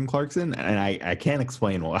Jordan Clarkson, and I can't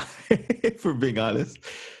explain why, if we're being honest.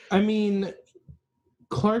 I mean,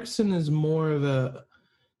 Clarkson is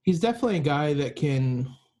he's definitely a guy that can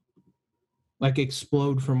like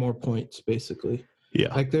explode for more points, basically.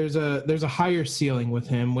 Yeah. Like there's a higher ceiling with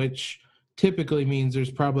him, which typically means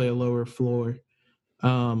there's probably a lower floor.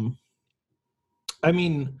 I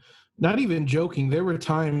mean, not even joking, there were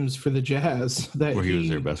times for the Jazz that where he was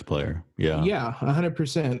their best player. Yeah. Yeah,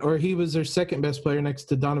 100%. Or he was their second best player next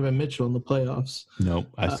to Donovan Mitchell in the playoffs. Nope,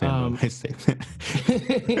 I stand by my statement.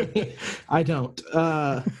 I don't.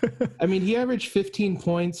 I mean, he averaged 15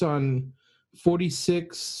 points on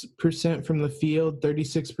 46% from the field,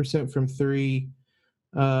 36% from 3,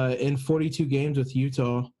 in 42 games with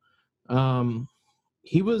Utah.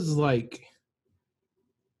 He was like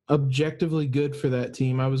objectively good for that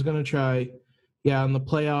team. I was going to try Yeah, in the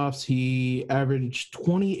playoffs, he averaged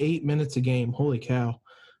 28 minutes a game. Holy cow.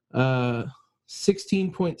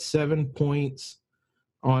 16.7 points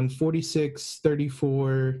on 46,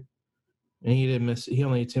 34, and he didn't miss. He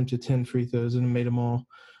only attempted 10 free throws and made them all.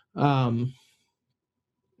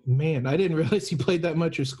 Man, I didn't realize he played that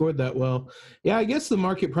much or scored that well. Yeah, I guess the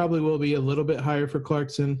market probably will be a little bit higher for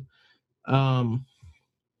Clarkson.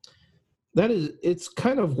 It's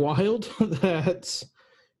kind of wild that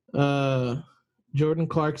Jordan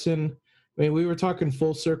Clarkson, I mean, we were talking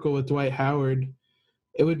full circle with Dwight Howard.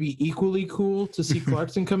 It would be equally cool to see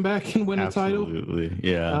Clarkson come back and win a title. Absolutely,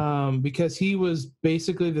 yeah. Because he was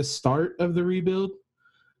basically the start of the rebuild.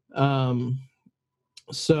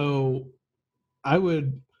 So I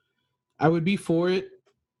would be for it,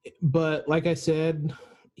 but like I said,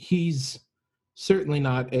 he's certainly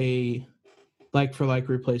not a like-for-like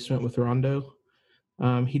replacement with Rondo.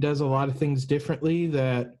 He does a lot of things differently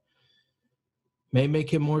that may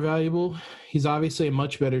make him more valuable. He's obviously a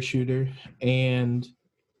much better shooter, and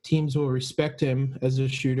teams will respect him as a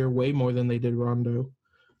shooter way more than they did Rondo.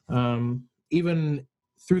 Even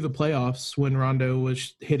through the playoffs, when Rondo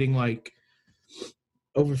was hitting like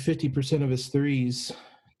over 50% of his threes,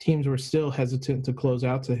 teams were still hesitant to close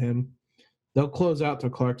out to him. They'll close out to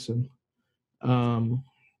Clarkson.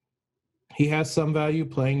 He has some value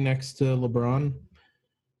playing next to LeBron.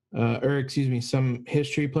 Some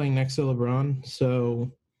history playing next to LeBron.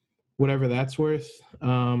 So whatever that's worth.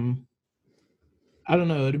 I don't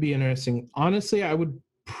know. It'd be interesting. Honestly, I would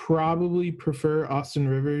probably prefer Austin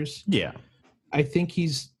Rivers. Yeah. I think he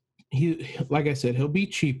like I said, he'll be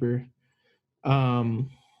cheaper. They're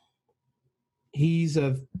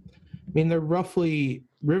roughly,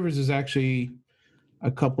 Rivers is actually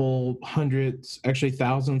a couple hundreds, actually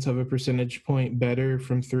thousands of a percentage point better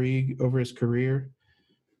from three over his career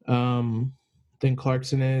than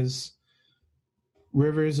Clarkson is.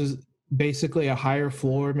 Rivers is basically a higher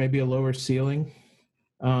floor, maybe a lower ceiling,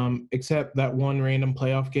 except that one random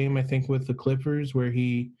playoff game, I think, with the Clippers where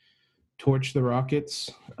he torched the Rockets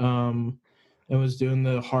and was doing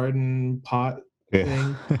the Harden pot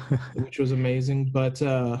thing, which was amazing. But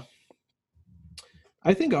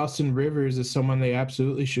I think Austin Rivers is someone they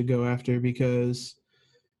absolutely should go after, because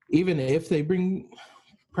even if they bring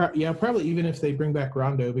back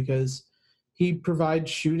Rondo, because he provides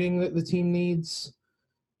shooting that the team needs.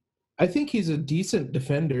 I think he's a decent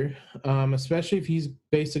defender, especially if he's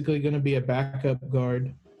basically going to be a backup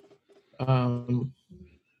guard.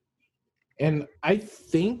 And I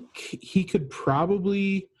think he could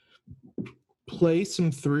probably play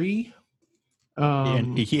some three.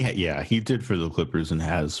 And he did for the Clippers and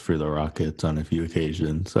has for the Rockets on a few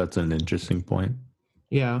occasions. That's an interesting point.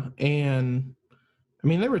 Yeah, and I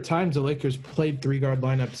mean, there were times the Lakers played three-guard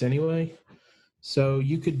lineups anyway, so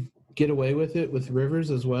you could get away with it with Rivers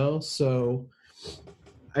as well. So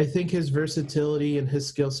I think his versatility and his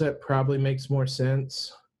skill set probably makes more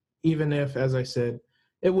sense, even if, as I said,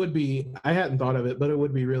 it would be – I hadn't thought of it, but it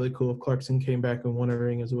would be really cool if Clarkson came back and won a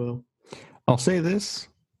ring as well. I'll say this.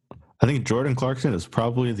 I think Jordan Clarkson is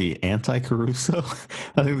probably the anti-Caruso.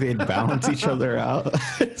 I think they'd balance each other out.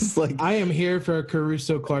 It's like I am here for a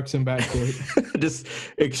Caruso-Clarkson backcourt. Just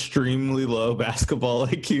extremely low basketball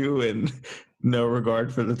IQ and no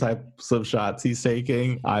regard for the types of shots he's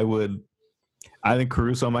taking. I think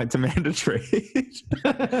Caruso might demand a trade.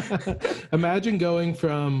 Imagine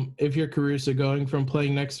if you're Caruso, going from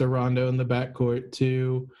playing next to Rondo in the backcourt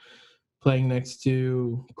to playing next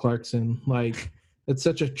to Clarkson. Like, it's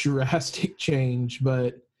such a drastic change,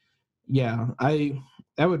 but yeah,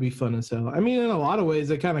 that would be fun as hell. I mean, in a lot of ways,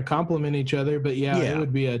 they kind of complement each other, but yeah, it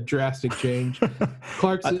would be a drastic change.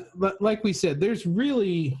 Clarkson, like we said, there's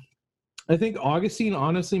really, I think Augustine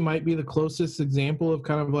honestly might be the closest example of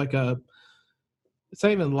kind of like it's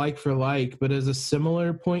not even like for like, but as a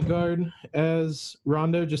similar point guard as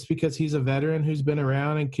Rondo, just because he's a veteran who's been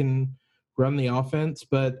around and can run the offense.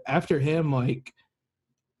 But after him, like,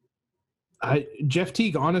 Jeff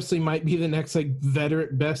Teague honestly might be the next like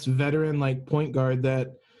best veteran like point guard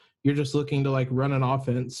that you're just looking to like run an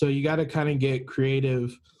offense. So you got to kind of get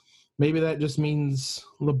creative. Maybe that just means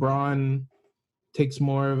LeBron takes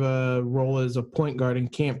more of a role as a point guard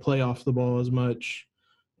and can't play off the ball as much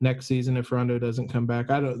next season if Rondo doesn't come back.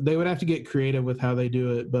 They would have to get creative with how they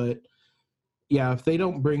do it, but yeah, if they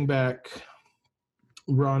don't bring back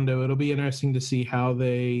Rondo, it'll be interesting to see who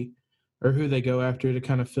they go after to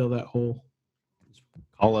kind of fill that hole.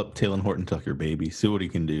 Call up Talen Horton-Tucker, baby. See what he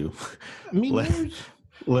can do. I mean,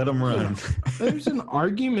 let him run. There's an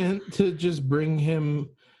argument to just bring him,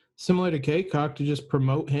 similar to K-Cock, to just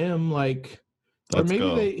promote him. Like, or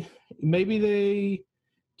maybe they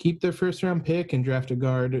keep their first round pick and draft a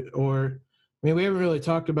guard. Or, I mean, we haven't really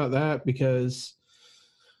talked about that because,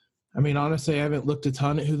 I mean, honestly, I haven't looked a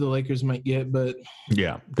ton at who the Lakers might get, but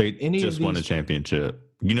Yeah, they Any of just won a these- championship.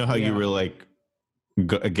 You know how you Yeah. were like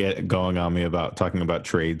get going on me about talking about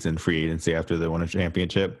trades and free agency after they won a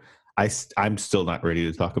championship. I'm still not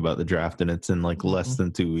ready to talk about the draft, and it's in like less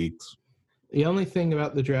than 2 weeks. the only thing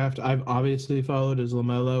about the draft I've obviously followed is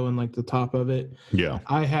LaMelo and like the top of it. Yeah.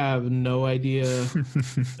 I have no idea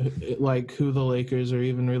like who the Lakers are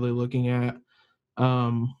even really looking at.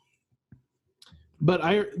 But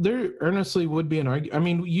there earnestly would be an argument. I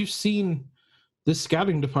mean, you've seen the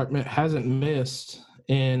scouting department hasn't missed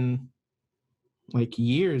in like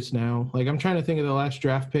years now. Like I'm trying to think of the last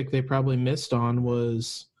draft pick they probably missed on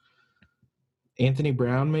was Anthony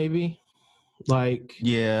Brown, maybe. Like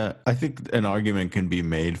Yeah, I think an argument can be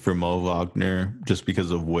made for Mo Wagner just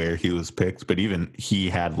because of where he was picked, but even he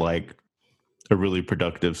had like a really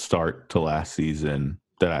productive start to last season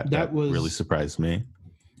that was really surprised me.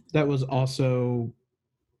 that was also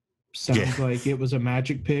sounds Yeah. like it was a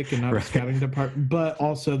Magic pick and not Right. a scouting department, but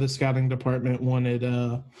also the scouting department wanted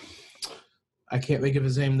I can't think of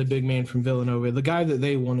his name, the big man from Villanova. The guy that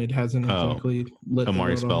they wanted hasn't exactly lit the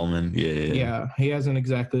Amari world on. Spellman. Yeah. He hasn't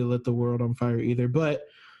exactly lit the world on fire either. But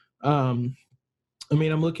I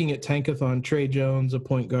mean, I'm looking at Tankathon. Trey Jones, a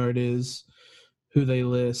point guard, is who they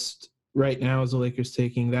list right now as the Lakers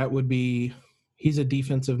taking. That would be he's a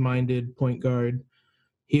defensive minded point guard.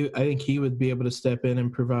 I think he would be able to step in and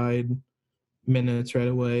provide minutes right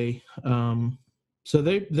away. So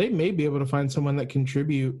they may be able to find someone that can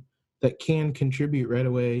contribute right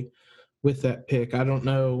away with that pick. I don't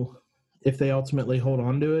know if they ultimately hold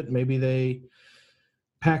on to it. Maybe they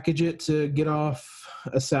package it to get off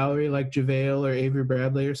a salary like JaVale or Avery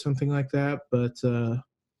Bradley or something like that. But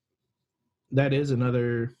that is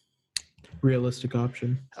another realistic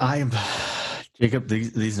option. Jacob,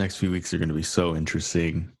 these next few weeks are going to be so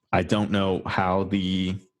interesting. I don't know how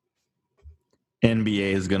the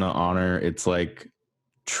NBA is going to honor its like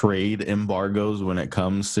trade embargoes when it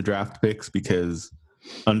comes to draft picks, because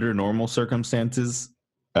under normal circumstances,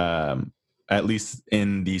 at least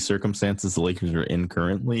in the circumstances the Lakers are in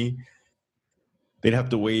currently, they'd have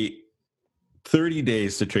to wait 30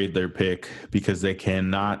 days to trade their pick because they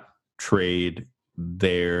cannot trade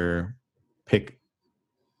their pick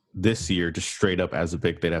this year just straight up as a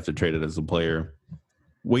pick. They'd have to trade it as a player.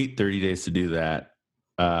 Wait 30 days to do that.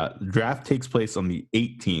 Draft takes place on the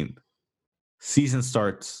 18th. Season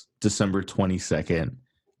starts December 22nd.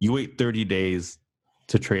 You wait 30 days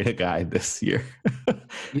to trade a guy this year.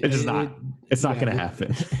 It's not going to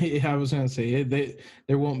happen. I was going to say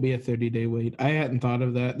there won't be a 30-day wait. I hadn't thought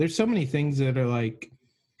of that. There's so many things that are like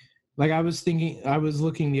I was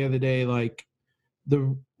looking the other day, like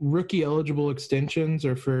the rookie eligible extensions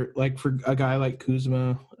are for a guy like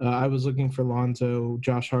Kuzma. I was looking for Lonzo,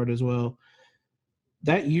 Josh Hart as well.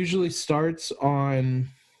 That usually starts on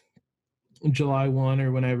July 1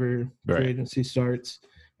 or whenever free agency starts,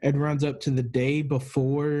 and runs up to the day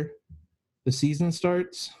before the season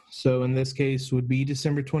starts. So in this case would be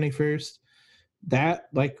December 21st. That,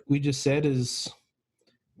 like we just said, that's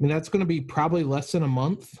going to be probably less than a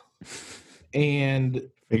month. And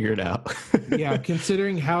figure it out. Yeah,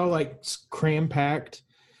 considering how cram packed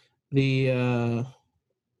the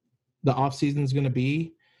off season is going to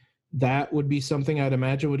be, that would be something I'd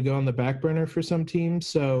imagine would go on the back burner for some teams.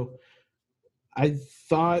 So I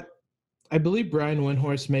believe Brian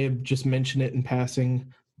Windhorst may have just mentioned it in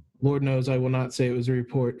passing. Lord knows I will not say it was a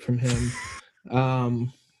report from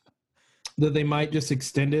him. That they might just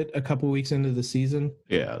extend it a couple weeks into the season.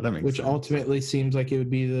 Yeah, that makes which sense. Ultimately seems like it would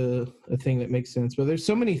be a thing that makes sense. But there's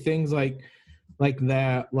so many things like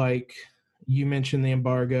that. Like you mentioned the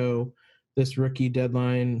embargo, this rookie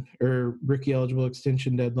deadline or rookie eligible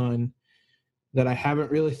extension deadline that I haven't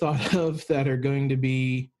really thought of that are going to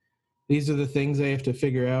be, these are the things they have to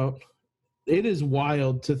figure out. It is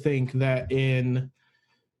wild to think that in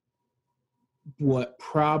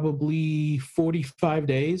probably 45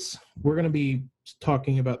 days, we're going to be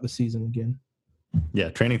talking about the season again. Yeah,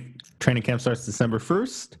 training camp starts December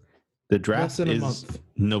 1st. The draft is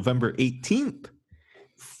November 18th.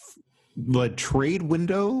 The trade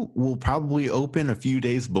window will probably open a few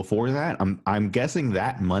days before that. I'm guessing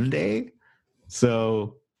that Monday.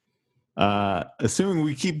 So, assuming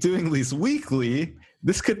we keep doing these weekly,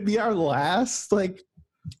 this could be our last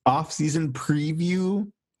off-season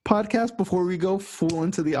preview podcast before we go full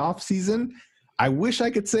into the off-season. I wish I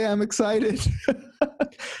could say I'm excited.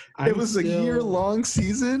 It was a year-long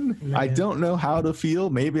season. Man. I don't know how to feel.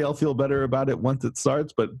 Maybe I'll feel better about it once it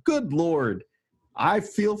starts, but good Lord, I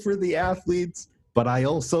feel for the athletes. but I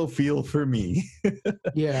also feel for me.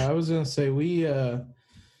 Yeah, I was gonna say we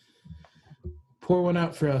pour one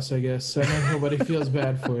out for us, I guess. I know nobody feels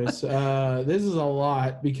bad for us. This is a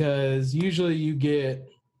lot because usually you get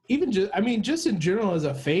just in general as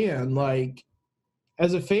a fan, like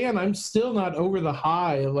as a fan, I'm still not over the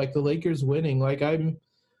high of like the Lakers winning. Like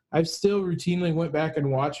I've still routinely went back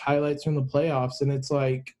and watched highlights from the playoffs, and it's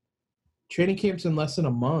like training camp's in less than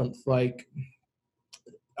a month. Like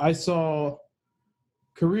I saw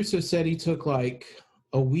Caruso said he took like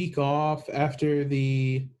a week off after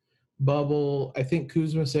the bubble. I think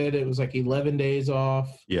Kuzma said it was like 11 days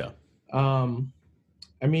off. Yeah.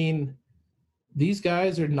 I mean, these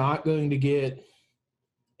guys are not going to get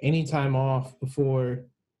any time off before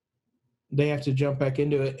they have to jump back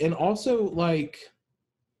into it. And also, like,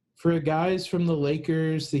 for guys from the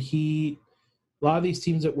Lakers, the Heat, a lot of these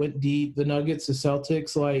teams that went deep, the Nuggets, the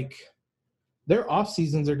Celtics, like, their off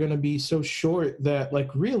seasons are going to be so short that, like,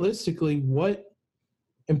 realistically, what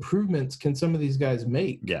improvements can some of these guys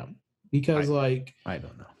make? Yeah. Because, I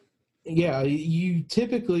don't know. Yeah,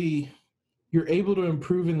 you're able to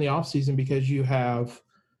improve in the off season because you have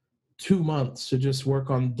 2 months to just work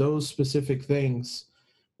on those specific things.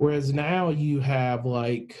 Whereas now you have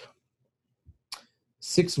like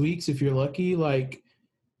 6 weeks if you're lucky. Like,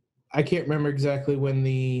 I can't remember exactly when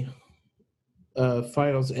the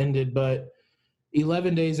finals ended, but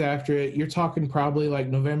 11 days after it, you're talking probably like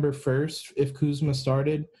November 1st if Kuzma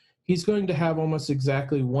started. He's going to have almost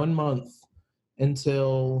exactly 1 month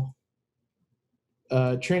until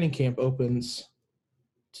training camp opens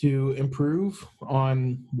to improve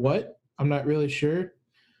on what? I'm not really sure.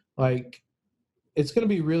 Like, it's going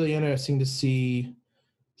to be really interesting to see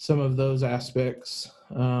some of those aspects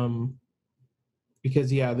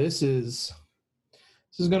because, yeah, this is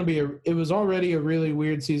going to be it was already a really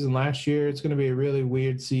weird season last year. It's going to be a really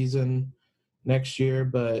weird season next year,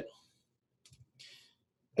 but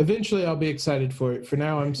eventually I'll be excited for it. For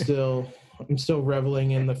now, I'm still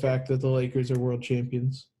reveling in the fact that the Lakers are world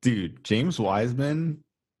champions. Dude, James Wiseman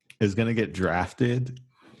is going to get drafted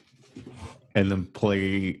and then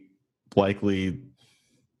play likely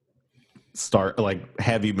start like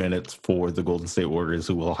heavy minutes for the Golden State Warriors,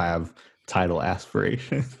 who will have title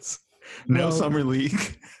aspirations. No summer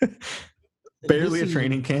league, barely a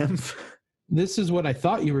training camp. This is what I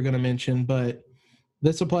thought you were going to mention, but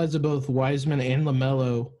this applies to both Wiseman and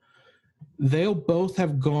LaMelo. They'll both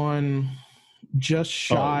have gone just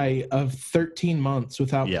shy of 13 months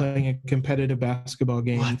without playing a competitive basketball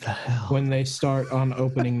game. What the hell? When they start on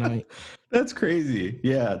opening night. That's crazy.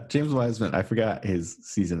 Yeah, James Wiseman, I forgot his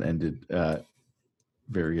season ended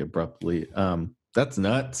very abruptly. That's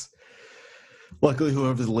nuts. Luckily,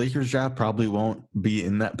 whoever the Lakers draft probably won't be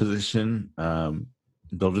in that position.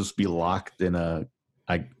 They'll just be locked in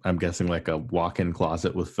I'm guessing like a walk-in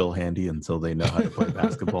closet with Phil Handy until they know how to play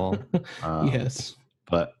basketball. Yes.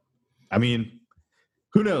 But, I mean,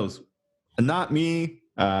 who knows? Not me.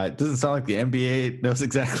 It doesn't sound like the NBA knows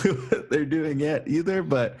exactly what they're doing yet either,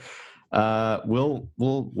 but we'll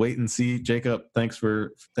wait and see. Jacob, thanks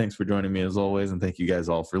for joining me as always, and thank you guys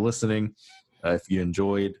all for listening. If you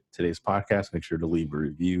enjoyed today's podcast, make sure to leave a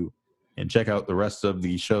review and check out the rest of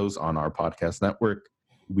the shows on our podcast network.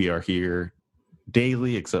 We are here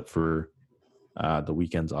daily, except for the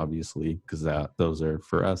weekends, obviously, because those are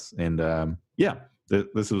for us. And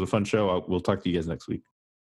this was a fun show. We'll talk to you guys next week.